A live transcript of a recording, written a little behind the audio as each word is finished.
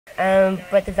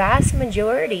But the vast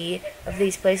majority of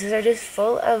these places are just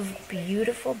full of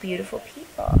beautiful, beautiful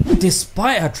people.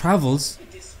 Despite her travels,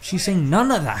 she's saying none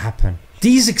of that happened.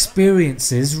 These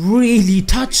experiences really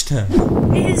touched her.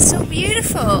 It is so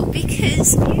beautiful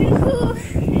because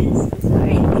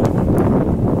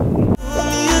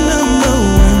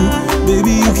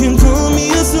baby, you can call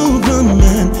me a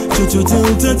superman.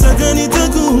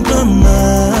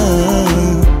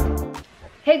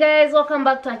 Hey guys, welcome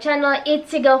back to our channel.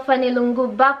 It's your girl Fanny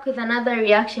Lungu back with another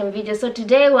reaction video. So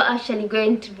today we're actually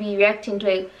going to be reacting to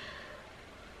a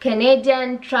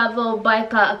Canadian travel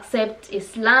biker accept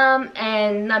Islam,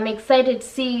 and I'm excited to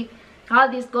see how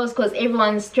this goes because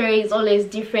everyone's story is always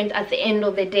different at the end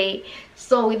of the day.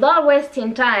 So without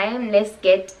wasting time, let's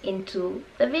get into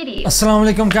the video. Assalamu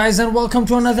alaikum guys, and welcome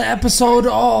to another episode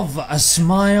of A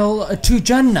Smile to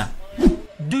Jannah.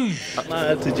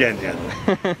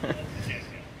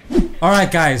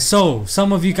 Alright guys, so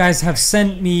some of you guys have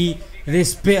sent me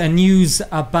this bit of news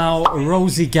about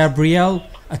Rosie Gabrielle,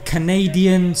 a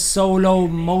Canadian solo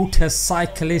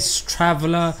motorcyclist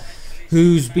traveler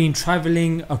who's been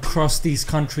traveling across these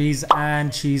countries,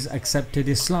 and she's accepted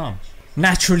Islam.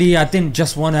 Naturally, I didn't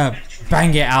just want to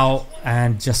bang it out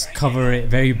and just cover it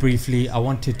very briefly. I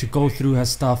wanted to go through her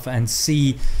stuff and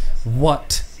see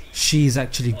what she's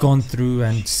actually gone through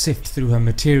and sift through her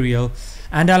material.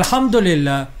 And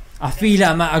alhamdulillah, I feel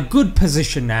I'm at a good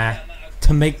position now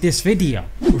to make this video.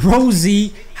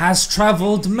 Rosie has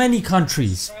travelled many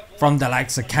countries, from the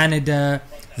likes of Canada,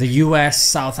 the US,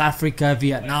 South Africa,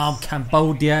 Vietnam,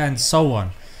 Cambodia and so on.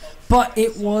 But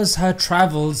it was her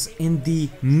travels in the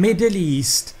Middle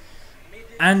East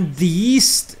and the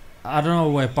East, I don't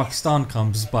know where Pakistan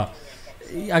comes, but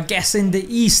I guess in the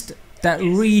East, that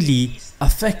really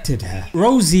affected her.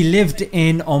 Rosie lived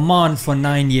in Oman for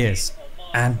 9 years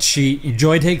and she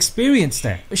enjoyed her experience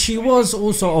there. She was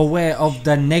also aware of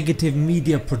the negative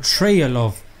media portrayal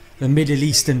of the Middle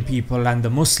Eastern people and the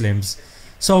Muslims.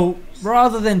 So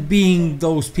rather than being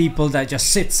those people that just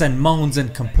sits and moans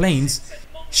and complains,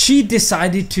 she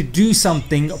decided to do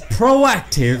something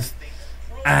proactive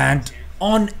and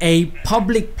on a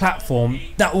public platform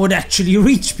that would actually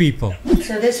reach people.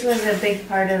 So this was a big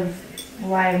part of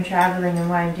why I'm traveling and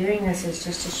why I'm doing this, is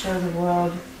just to show the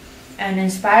world and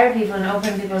inspire people and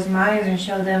open people's minds and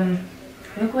show them,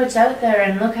 look what's out there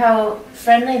and look how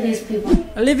friendly these people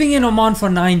are. Living in Oman for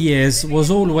 9 years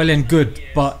was all well and good,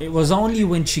 but it was only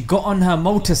when she got on her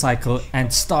motorcycle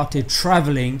and started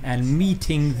traveling and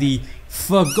meeting the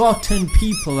forgotten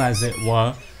people, as it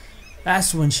were,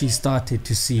 that's when she started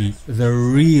to see the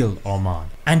real Oman.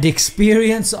 And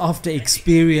experience after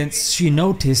experience, she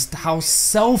noticed how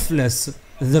selfless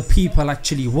the people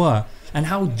actually were and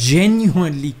how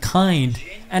genuinely kind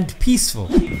and peaceful.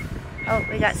 Oh,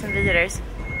 we got some visitors.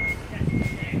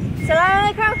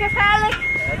 Salam alaikum, كيف حالك؟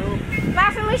 ما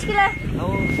في مشكلة.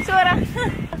 صورة.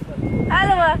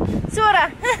 ألوة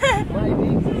صورة.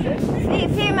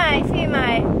 في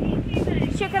معي.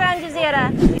 شكرا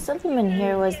جزيلا. The gentleman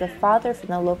here was the father from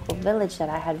the local village that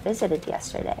I had visited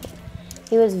yesterday.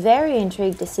 He was very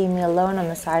intrigued to see me alone on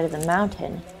the side of the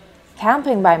mountain,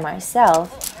 camping by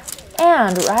myself,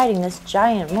 and riding this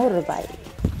giant motorbike.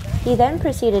 He then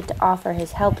proceeded to offer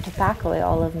his help to pack away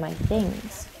all of my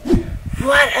things.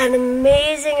 What an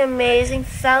amazing, amazing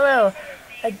fellow.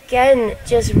 Again,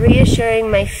 just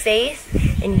reassuring my faith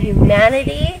in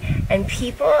humanity and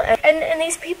people. And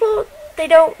these people, they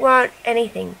don't want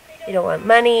anything. They don't want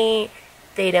money.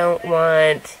 They don't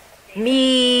want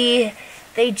me.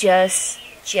 They just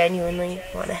genuinely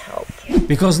want to help.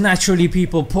 Because naturally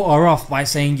people put her off by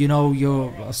saying, you know,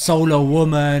 you're a solo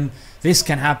woman, this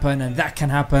can happen and that can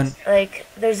happen. Like,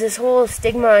 there's this whole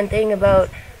stigma and thing about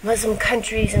Muslim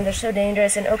countries and they're so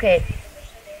dangerous, and okay,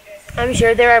 I'm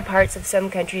sure there are parts of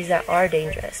some countries that are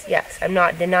dangerous. Yes, I'm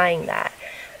not denying that.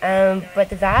 But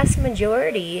the vast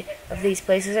majority of these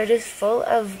places are just full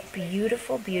of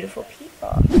beautiful, beautiful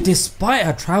people. Despite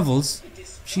her travels,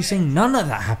 she's saying none of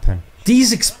that happened.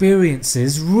 These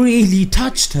experiences really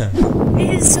touched her.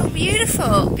 It is so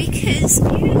beautiful because I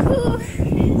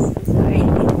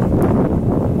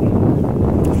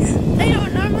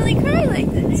don't normally cry like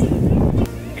this.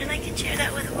 And I can share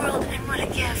that with the world, and what a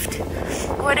gift.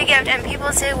 What a gift. And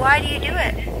people say, why do you do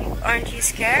it? Aren't you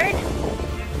scared?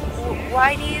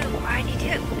 Why do you do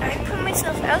it? I put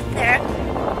myself out there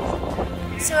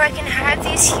so I can have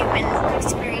these human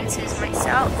experiences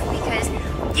myself, because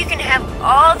you can have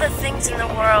all the things in the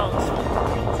world,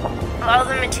 all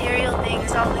the material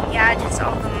things, all the gadgets,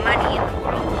 all the money in the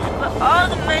world, but all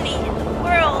the money in the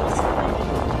world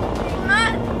will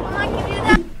not give you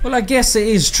that. Well, I guess it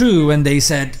is true when they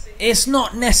said it's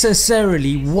not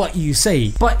necessarily what you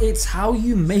say, but it's how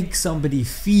you make somebody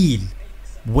feel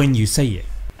when you say it.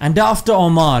 And after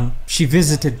Oman, she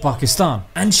visited Pakistan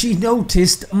and she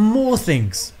noticed more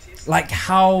things, like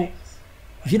how,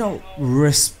 you know,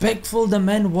 respectful the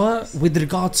men were with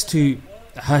regards to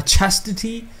her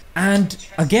chastity, and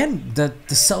again the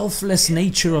selfless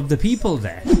nature of the people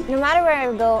there. No matter where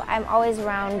I go, I'm always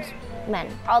around men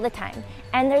all the time.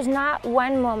 And there's not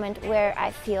one moment where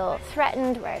I feel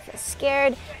threatened, where I feel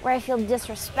scared, where I feel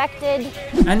disrespected.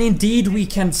 And indeed we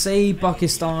can say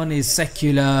Pakistan is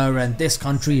secular and this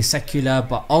country is secular,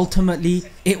 but ultimately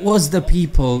it was the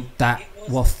people that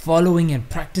were following and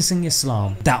practicing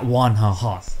Islam that won her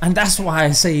heart. And that's why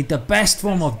I say the best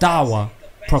form of dawah,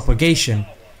 propagation,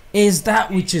 is that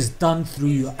which is done through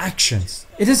your actions.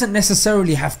 It doesn't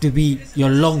necessarily have to be your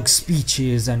long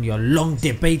speeches and your long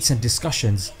debates and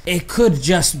discussions. It could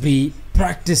just be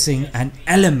practicing an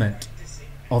element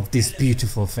of this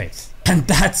beautiful faith. And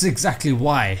that's exactly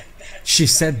why she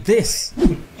said this.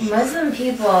 Muslim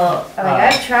people,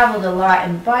 I've traveled a lot,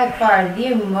 and by far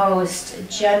the most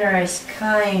generous,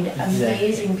 kind,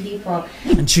 amazing people.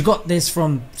 And she got this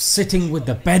from sitting with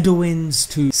the Bedouins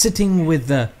to sitting with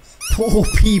the poor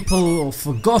people or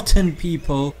forgotten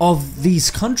people of these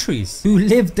countries who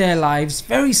lived their lives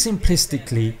very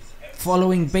simplistically,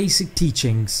 following basic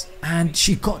teachings. And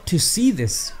she got to see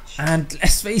this. And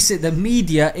let's face it, the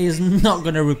media is not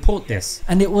going to report this.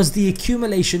 And it was the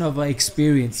accumulation of her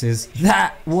experiences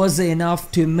that was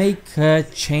enough to make her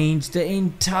change the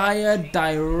entire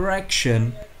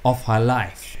direction of her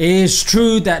life. It is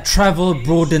true that travel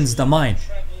broadens the mind.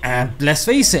 And let's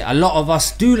face it, a lot of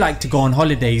us do like to go on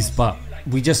holidays, but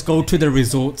we just go to the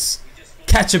resorts,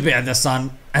 catch a bit of the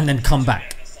sun and then come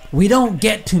back. We don't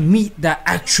get to meet the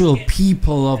actual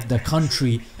people of the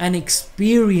country and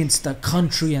experience the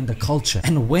country and the culture.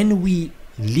 And when we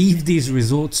leave these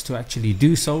resorts to actually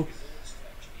do so,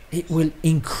 it will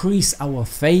increase our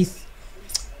faith,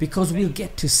 because we'll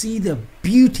get to see the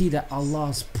beauty that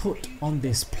Allah's put on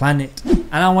this planet.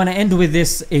 And I want to end with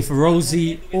this. If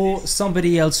Rosie or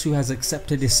somebody else who has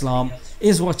accepted Islam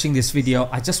is watching this video,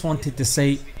 I just wanted to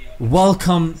say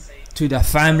welcome to the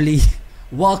family.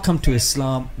 Welcome to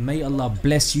Islam. May Allah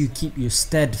bless you, keep you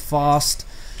steadfast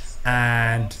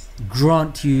and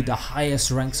grant you the highest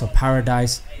ranks of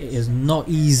paradise. It is not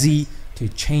easy to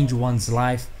change one's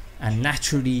life, and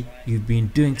naturally you've been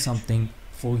doing something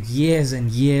for years and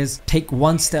years. Take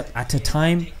one step at a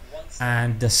time,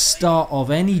 and the start of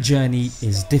any journey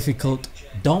is difficult.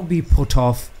 Don't be put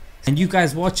off. And you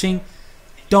guys watching,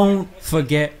 don't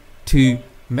forget to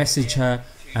message her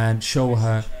and show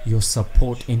her your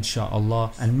support,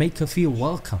 inshallah, and make her feel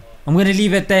welcome. I'm going to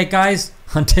leave it there, guys.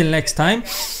 Until next time,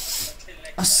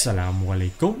 assalamu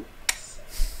alaikum.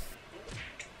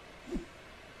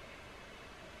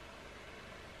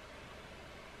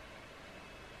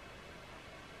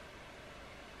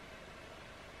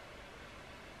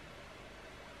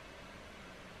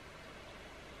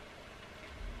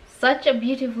 Such a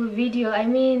beautiful video. I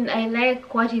mean, I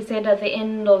like what he said at the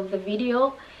end of the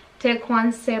video. Take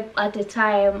one step at a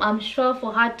time. I'm sure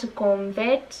for her to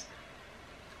convert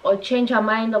or change her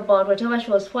mind about whatever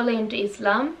she was following to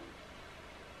Islam,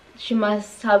 she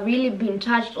must have really been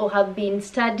touched or have been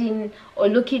studying or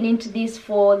looking into this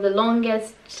for the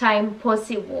longest time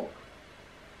possible.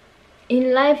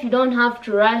 In life, you don't have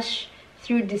to rush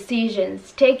through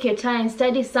decisions. Take your time,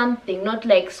 study something, not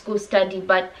like school study,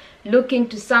 but look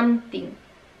into something.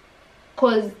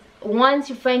 Because once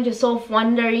you find yourself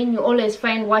wondering, you always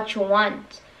find what you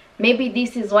want. Maybe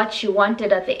this is what she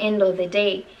wanted at the end of the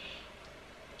day.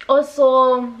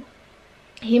 Also,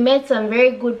 he made some very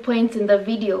good points in the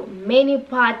video. Many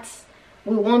parts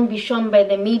we won't be shown by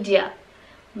the media.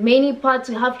 Many parts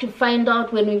we have to find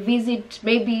out when we visit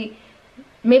maybe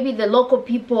the local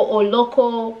people or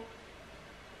local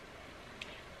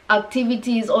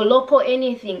activities or local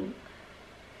anything.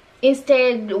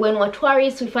 Instead, when we're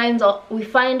tourists, we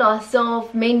find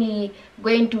ourselves mainly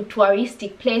going to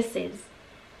touristic places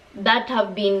that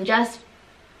are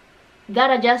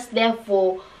just there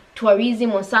for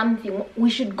tourism or something. We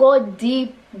should go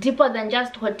deeper than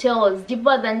just hotels,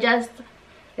 deeper than just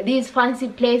these fancy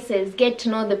places. Get to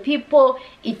know the people,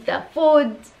 eat their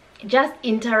food, just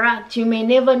interact. You may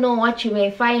never know what you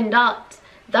may find out.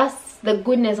 That's the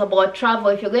goodness about travel.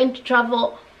 If you're going to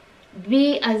travel,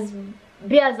 be as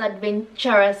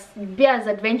adventurous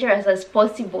as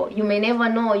possible. You may never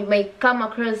know, you may come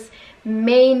across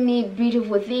many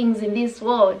beautiful things in this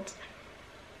world.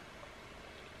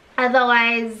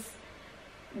 Otherwise,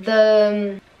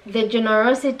 the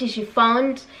generosity she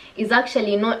found is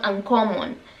actually not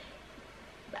uncommon.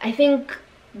 I think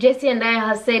Jessy and I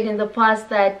have said in the past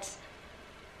that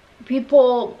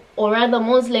people, or rather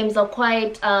Muslims, are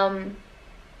quite not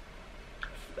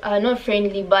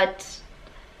friendly, but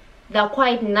they're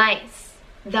quite nice.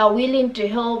 They're willing to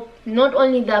help not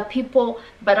only their people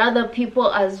but other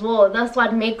people as well. That's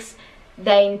what makes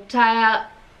the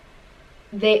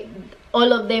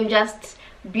all of them just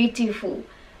beautiful.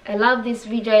 I love this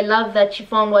video. I love that she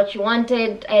found what she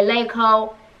wanted. I like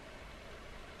how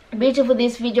beautiful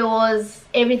this video was.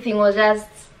 Everything was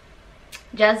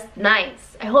just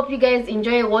nice. I hope you guys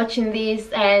enjoy watching this,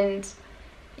 and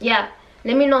yeah,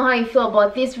 let me know how you feel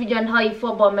about this video and how you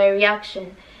feel about my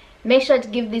reaction. Make sure to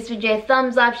give this video a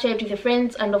thumbs up, share it with your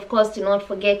friends, and of course do not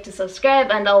forget to subscribe,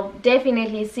 and I'll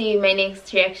definitely see you in my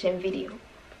next reaction video.